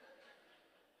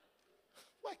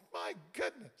 Like, my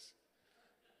goodness.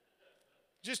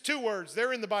 Just 2 words.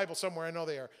 They're in the Bible somewhere. I know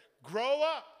they are. Grow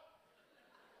up.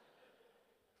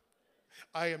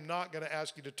 I am not going to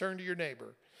ask you to turn to your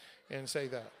neighbor and say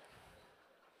that.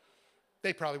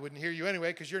 They probably wouldn't hear you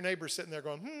anyway because your neighbor's sitting there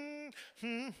going,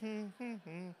 And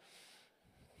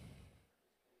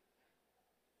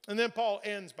then Paul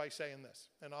ends by saying this,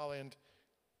 and I'll end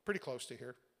pretty close to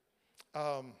here.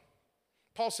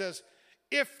 Paul says,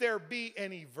 if there be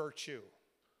any virtue,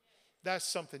 that's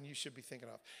something you should be thinking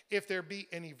of. If there be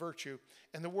any virtue,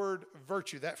 and the word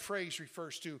virtue, that phrase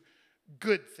refers to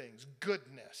good things,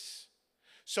 goodness.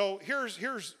 So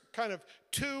here's kind of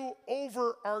 2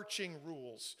 overarching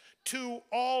rules, 2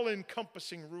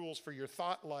 all-encompassing rules for your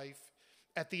thought life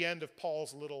at the end of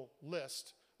Paul's little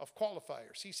list of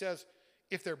qualifiers. He says,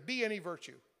 if there be any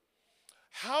virtue,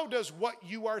 how does what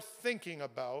you are thinking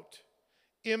about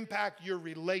impact your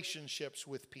relationships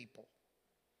with people?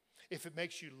 If it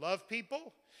makes you love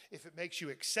people, if it makes you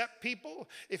accept people,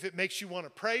 if it makes you want to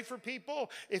pray for people,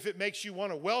 if it makes you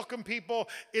want to welcome people,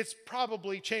 it's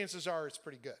probably, chances are, it's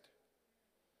pretty good.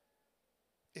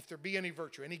 If there be any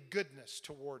virtue, any goodness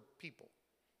toward people.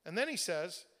 And then he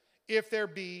says, if there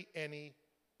be any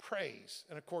praise.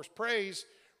 And of course, praise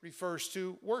refers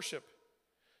to worship.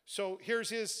 So here's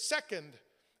his second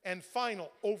and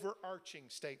final overarching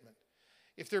statement.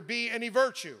 If there be any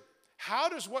virtue, how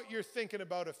does what you're thinking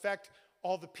about affect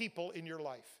all the people in your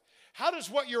life? How does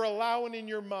what you're allowing in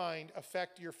your mind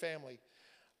affect your family?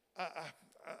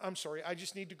 I'm sorry, I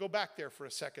just need to go back there for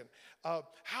a second.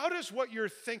 How does what you're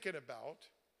thinking about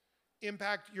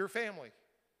impact your family?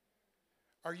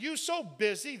 Are you so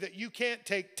busy that you can't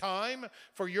take time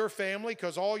for your family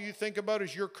because all you think about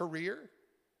is your career?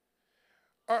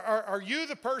 Are you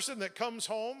the person that comes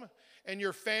home and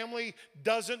your family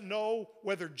doesn't know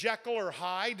whether Jekyll or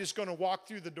Hyde is going to walk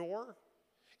through the door?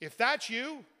 If that's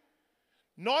you,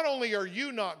 not only are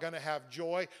you not going to have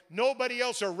joy, nobody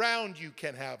else around you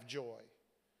can have joy.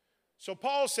 So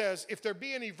Paul says, if there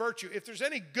be any virtue, if there's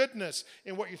any goodness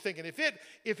in what you're thinking, if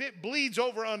it bleeds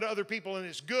over onto other people and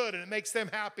it's good and it makes them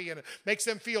happy and it makes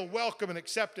them feel welcome and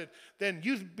accepted, then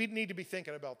you need to be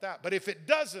thinking about that. But if it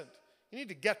doesn't, you need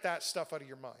to get that stuff out of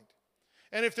your mind.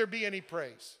 And if there be any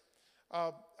praise,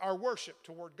 our worship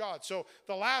toward God. So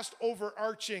the last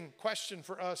overarching question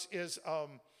for us is,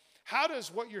 how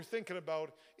does what you're thinking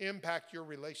about impact your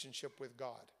relationship with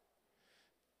God?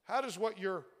 How does what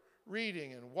you're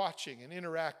reading and watching and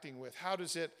interacting with, how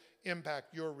does it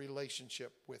impact your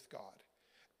relationship with God?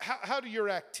 How do your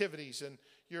activities and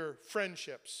your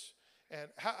friendships and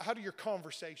how do your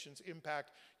conversations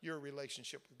impact your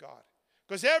relationship with God?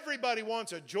 Because everybody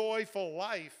wants a joyful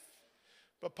life.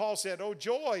 But Paul said,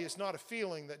 joy is not a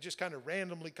feeling that just kind of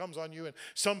randomly comes on you and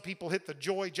some people hit the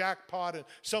joy jackpot and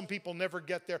some people never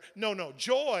get there. No,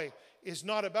 joy is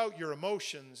not about your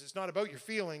emotions. It's not about your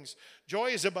feelings.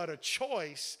 Joy is about a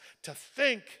choice to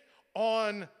think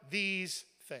on these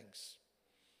things.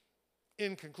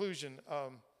 In conclusion,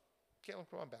 Caitlin,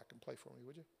 come on back and play for me,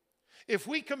 would you? If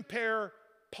we compare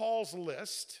Paul's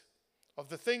list of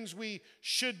the things we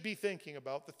should be thinking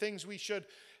about, the things we should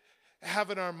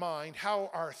have in our mind, how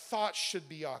our thoughts should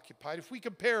be occupied, if we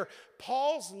compare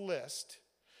Paul's list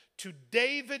to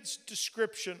David's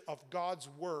description of God's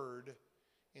word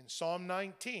in Psalm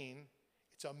 19,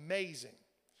 it's amazing.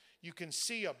 You can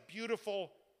see a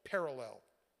beautiful parallel.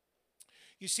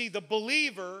 You see, the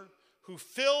believer who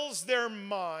fills their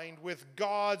mind with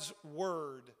God's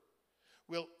word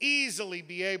will easily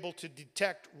be able to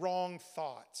detect wrong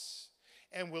thoughts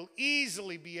and will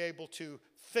easily be able to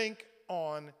think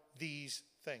on these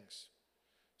things.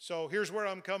 So here's where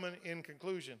I'm coming in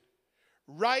conclusion.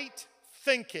 Right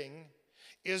thinking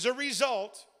is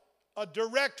a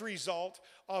direct result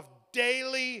of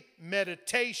daily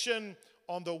meditation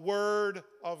on the Word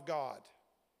of God.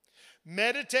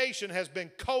 Meditation has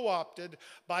been co-opted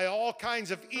by all kinds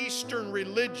of Eastern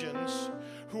religions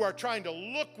who are trying to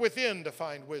look within to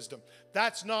find wisdom.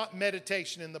 That's not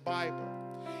meditation in the Bible.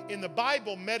 In the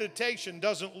Bible, meditation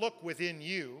doesn't look within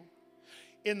you.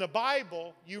 In the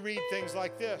Bible, you read things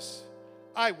like this: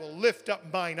 I will lift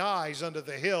up mine eyes unto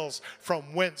the hills,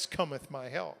 from whence cometh my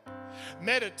help.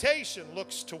 Meditation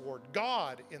looks toward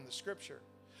God in the Scripture.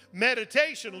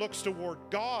 Meditation looks toward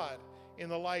God in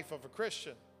the life of a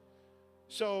Christian.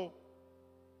 So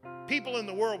people in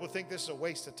the world would think this is a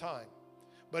waste of time.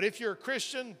 But if you're a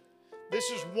Christian,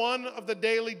 this is one of the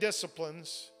daily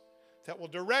disciplines that will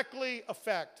directly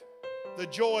affect the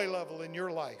joy level in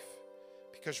your life.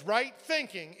 Because right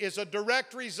thinking is a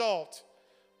direct result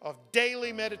of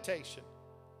daily meditation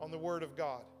on the Word of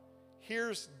God.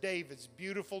 Here's David's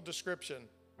beautiful description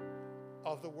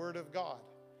of the Word of God.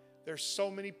 There's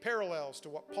so many parallels to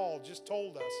what Paul just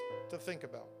told us to think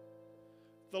about.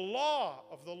 The law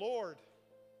of the Lord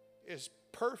is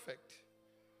perfect,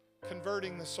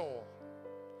 converting the soul.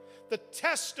 The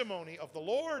testimony of the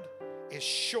Lord is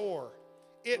sure.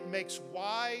 It makes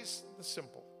wise the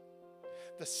simple.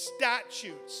 The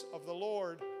statutes of the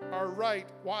Lord are right.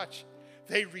 Watch.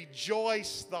 They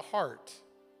rejoice the heart.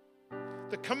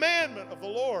 The commandment of the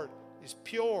Lord is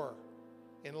pure,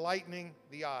 enlightening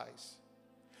the eyes.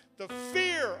 The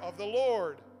fear of the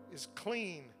Lord is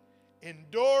clean,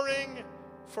 enduring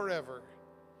forever.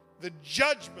 The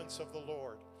judgments of the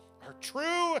Lord are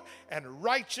true and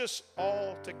righteous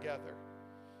altogether.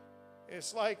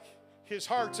 It's like his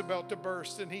heart's about to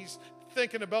burst and he's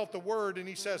thinking about the word, and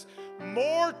he says,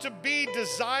 more to be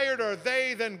desired are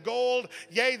they than gold,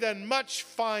 yea, than much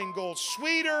fine gold,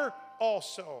 sweeter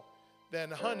also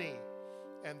than honey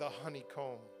and the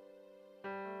honeycomb.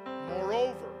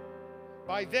 Moreover,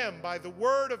 by them, by the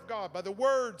word of God, by the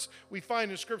words we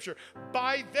find in Scripture,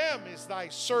 by them is thy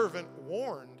servant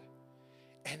warned,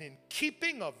 and in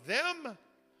keeping of them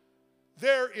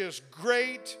there is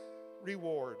great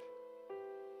reward.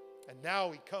 And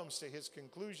now he comes to his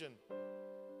conclusion.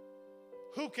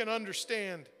 Who can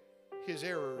understand his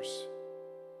errors?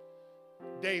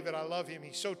 David, I love him.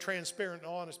 He's so transparent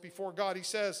and honest before God. He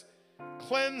says,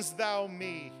 cleanse thou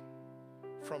me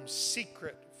from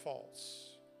secret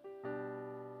faults.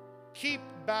 Keep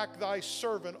back thy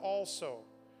servant also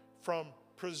from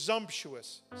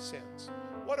presumptuous sins.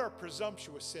 What are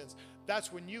presumptuous sins?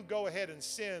 That's when you go ahead and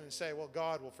sin and say, well,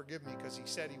 God will forgive me because he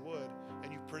said he would.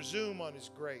 And you presume on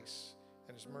his grace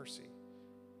and his mercy.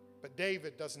 But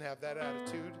David doesn't have that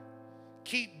attitude.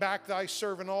 Keep back thy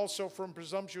servant also from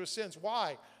presumptuous sins.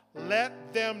 Why?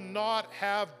 Let them not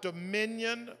have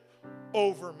dominion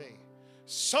over me.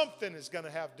 Something is going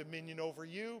to have dominion over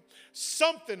you.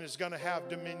 Something is going to have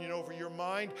dominion over your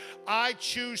mind. I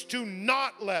choose to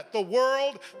not let the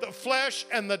world, the flesh,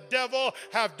 and the devil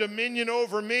have dominion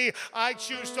over me. I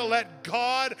choose to let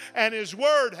God and his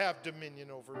word have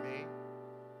dominion over me.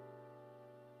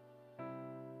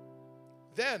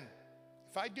 Then,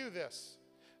 if I do this,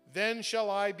 then shall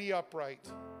I be upright,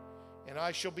 and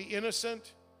I shall be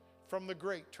innocent from the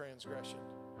great transgression.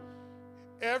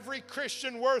 Every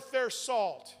Christian worth their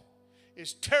salt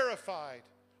is terrified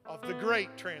of the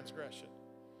great transgression.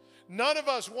 None of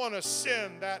us want to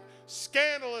sin, that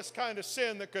scandalous kind of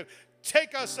sin that could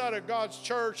take us out of God's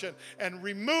church and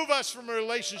remove us from a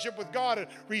relationship with God and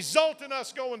result in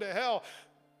us going to hell.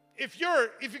 If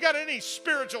you got any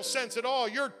spiritual sense at all,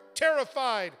 you're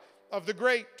terrified of the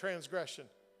great transgression.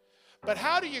 But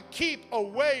how do you keep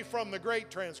away from the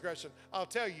great transgression? I'll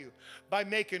tell you, by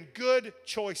making good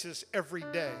choices every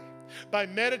day, by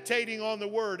meditating on the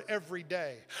word every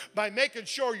day, by making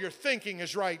sure your thinking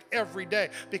is right every day,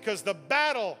 because the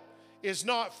battle is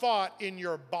not fought in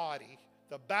your body.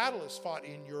 The battle is fought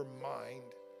in your mind.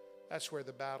 That's where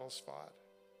the battle's fought.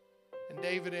 And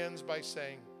David ends by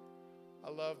saying, I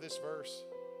love this verse.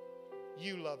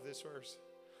 You love this verse.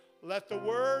 Let the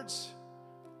words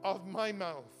of my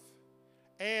mouth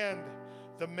and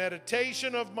the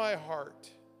meditation of my heart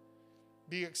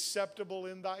be acceptable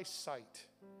in thy sight,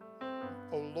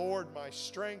 O Lord, my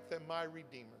strength and my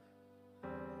Redeemer.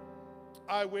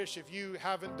 I wish, if you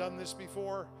haven't done this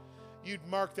before, you'd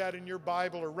mark that in your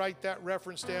Bible or write that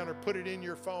reference down or put it in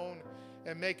your phone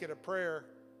and make it a prayer.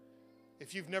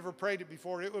 If you've never prayed it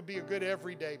before, it would be a good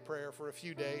everyday prayer for a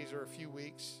few days or a few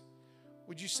weeks.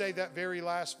 Would you say that very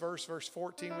last verse, verse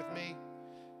 14 with me?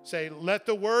 Say, let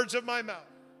the words of my mouth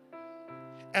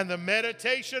and the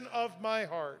meditation of my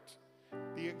heart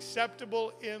be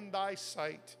acceptable in thy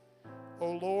sight,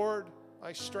 O Lord,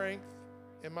 my strength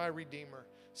and my Redeemer.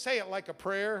 Say it like a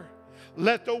prayer.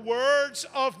 Let the words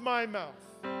of my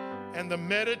mouth and the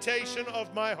meditation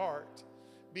of my heart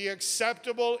be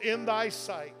acceptable in thy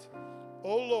sight,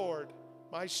 O Lord,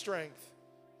 my strength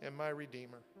and my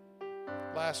Redeemer.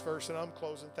 Last verse, and I'm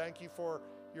closing. Thank you for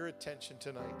your attention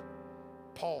tonight.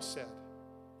 Paul said,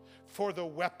 for the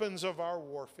weapons of our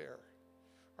warfare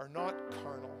are not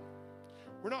carnal.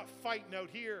 We're not fighting out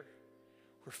here.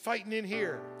 We're fighting in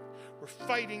here. We're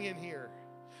fighting in here.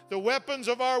 The weapons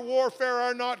of our warfare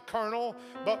are not carnal,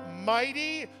 but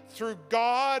mighty through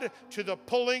God to the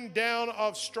pulling down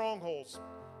of strongholds.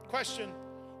 Question,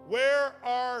 where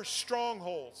are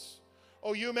strongholds?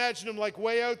 Oh, you imagine them like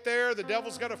way out there? The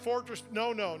devil's got a fortress?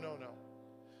 No.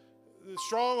 The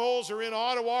strongholds are in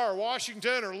Ottawa or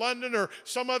Washington or London or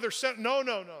some other center. No.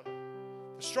 The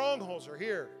strongholds are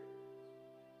here.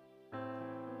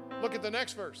 Look at the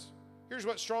next verse. Here's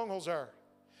what strongholds are.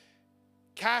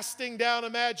 Casting down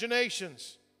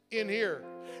imaginations in here.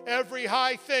 Every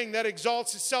high thing that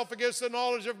exalts itself against the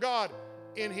knowledge of God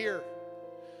in here.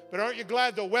 But aren't you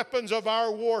glad the weapons of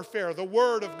our warfare, the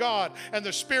Word of God and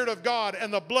the Spirit of God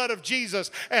and the blood of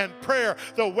Jesus and prayer,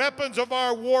 the weapons of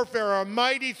our warfare are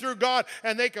mighty through God,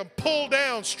 and they can pull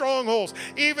down strongholds.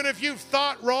 Even if you've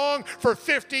thought wrong for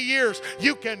 50 years,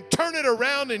 you can turn it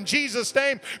around in Jesus'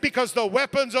 name, because the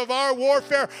weapons of our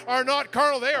warfare are not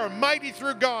carnal. They are mighty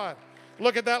through God.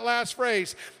 Look at that last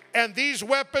phrase. And these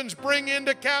weapons bring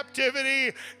into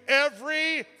captivity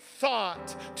every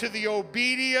thought to the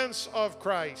obedience of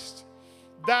Christ.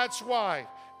 That's why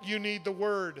you need the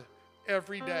Word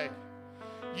every day.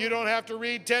 You don't have to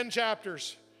read 10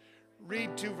 chapters.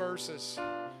 Read 2 verses.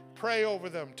 Pray over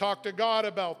them. Talk to God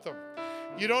about them.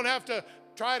 You don't have to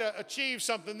try to achieve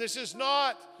something. This is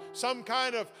not some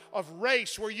kind of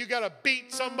race where you got to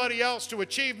beat somebody else to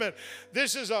achievement.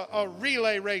 This is a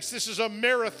relay race. This is a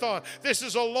marathon. This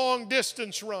is a long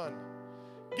distance run.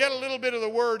 Get a little bit of the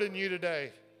Word in you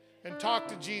today and talk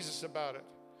to Jesus about it.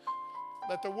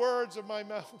 Let the words of my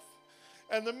mouth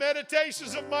and the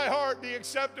meditations of my heart be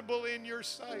acceptable in your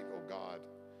sight, oh God.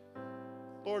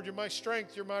 Lord, you're my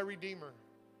strength. You're my Redeemer.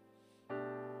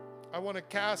 I want to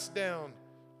cast down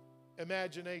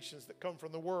imaginations that come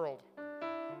from the world.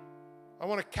 I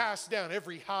want to cast down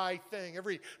every high thing,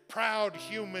 every proud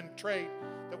human trait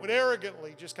that would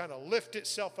arrogantly just kind of lift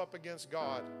itself up against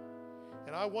God.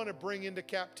 And I want to bring into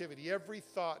captivity every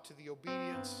thought to the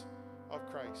obedience of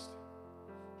Christ.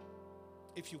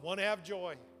 If you want to have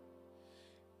joy,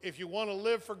 if you want to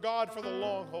live for God for the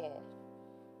long haul,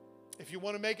 if you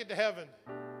want to make it to heaven,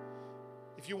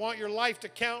 if you want your life to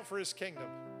count for His kingdom,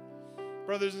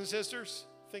 brothers and sisters,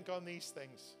 think on these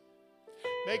things.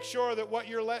 Make sure that what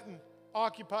you're letting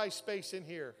occupy space in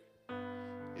here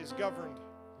is governed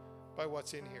by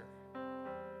what's in here.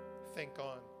 Think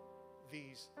on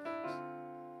these things.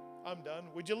 I'm done.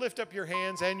 Would you lift up your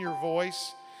hands and your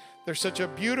voice? There's such a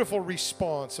beautiful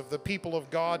response of the people of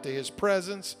God to His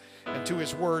presence and to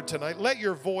His word tonight. Let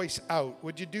your voice out.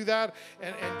 Would you do that?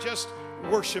 And just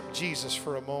worship Jesus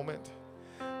for a moment.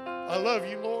 I love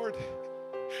you, Lord.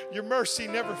 Your mercy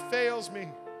never fails me.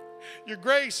 Your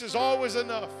grace is always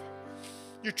enough.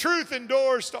 Your truth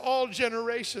endures to all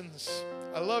generations.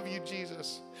 I love you,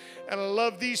 Jesus. And I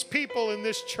love these people in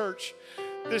this church.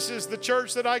 This is the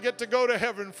church that I get to go to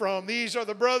heaven from. These are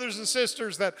the brothers and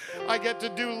sisters that I get to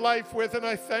do life with. And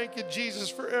I thank you, Jesus,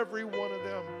 for every one of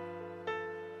them.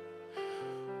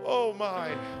 Oh, my.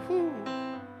 Whew.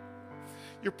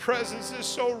 Your presence is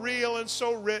so real and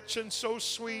so rich and so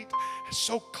sweet and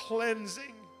so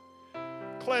cleansing.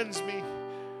 Cleanse me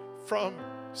from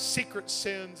secret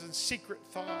sins and secret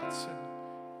thoughts and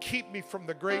keep me from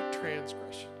the great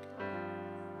transgression.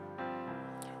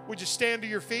 Would you stand to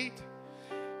your feet?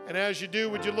 And as you do,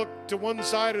 would you look to one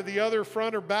side or the other,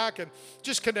 front or back, and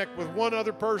just connect with one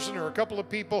other person or a couple of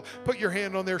people. Put your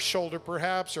hand on their shoulder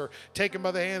perhaps, or take them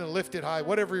by the hand and lift it high,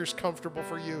 whatever is comfortable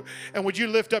for you. And would you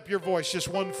lift up your voice just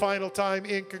one final time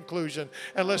in conclusion?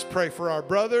 And let's pray for our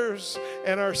brothers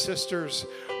and our sisters.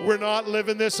 We're not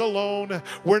living this alone.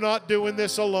 We're not doing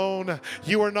this alone.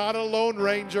 You are not a lone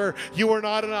ranger. You are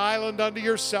not an island unto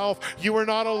yourself. You are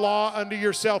not a law unto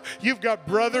yourself. You've got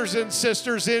brothers and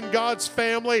sisters in God's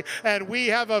family, and we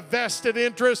have a vested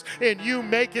interest in you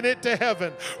making it to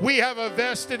heaven. We have a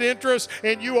vested interest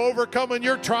in you overcoming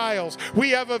your trials. We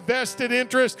have a vested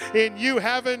interest in you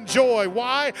having joy.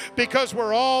 Why? Because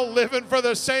we're all living for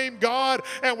the same God,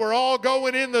 and we're all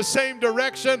going in the same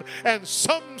direction. And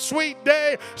some sweet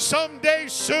day, someday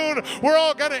soon, we're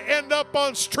all going to end up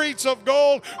on streets of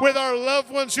gold with our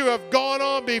loved ones who have gone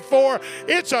on before.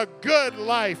 It's a good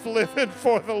life living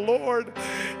for the Lord.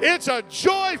 It's a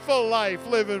joyful life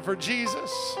living for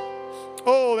Jesus.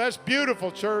 Oh, that's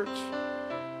beautiful, church.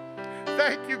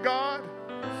 Thank you, God.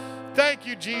 Thank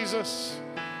you, Jesus.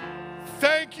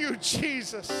 Thank you,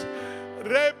 Jesus.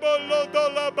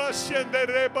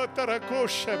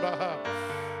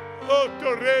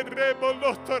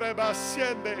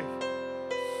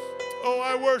 Oh,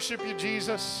 I worship you,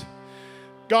 Jesus.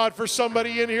 God, for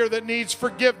somebody in here that needs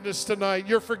forgiveness tonight,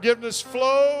 your forgiveness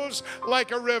flows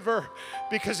like a river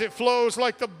because it flows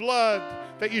like the blood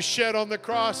that you shed on the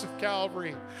cross of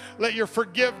Calvary. Let your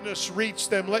forgiveness reach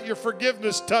them. Let your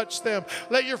forgiveness touch them.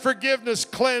 Let your forgiveness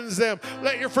cleanse them.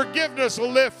 Let your forgiveness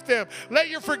lift them. Let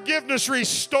your forgiveness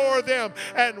restore them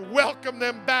and welcome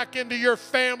them back into your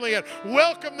family, and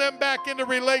welcome them back into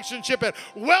relationship, and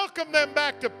welcome them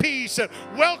back to peace, and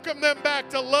welcome them back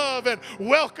to love, and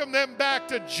welcome them back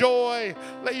to joy.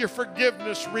 Let your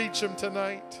forgiveness reach them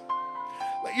tonight.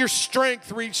 Let your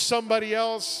strength reach somebody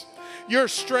else. Your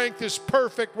strength is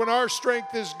perfect when our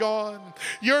strength is gone.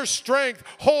 Your strength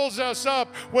holds us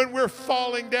up when we're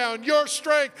falling down. Your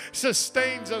strength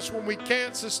sustains us when we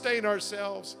can't sustain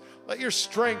ourselves. Let your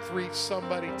strength reach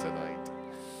somebody tonight.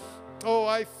 Oh,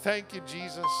 I thank you,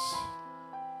 Jesus.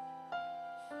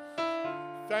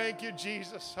 Thank you,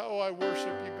 Jesus. Oh, I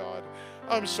worship you, God.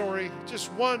 I'm sorry,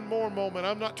 just one more moment.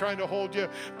 I'm not trying to hold you,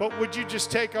 but would you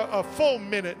just take a full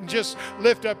minute and just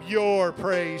lift up your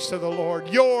praise to the Lord,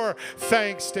 your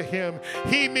thanks to Him.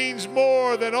 He means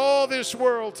more than all this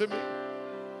world to me.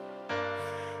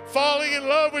 Falling in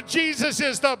love with Jesus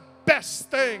is the best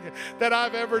thing that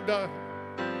I've ever done.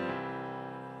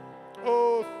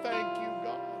 Oh, thank you,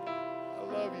 God. I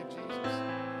love you, Jesus.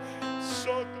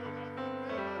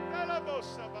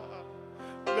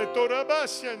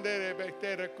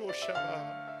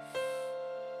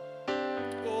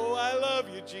 Oh, I love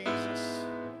you, Jesus.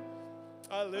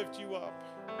 I lift you up.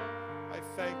 I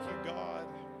thank you, God.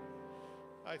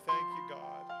 I thank you,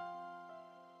 God.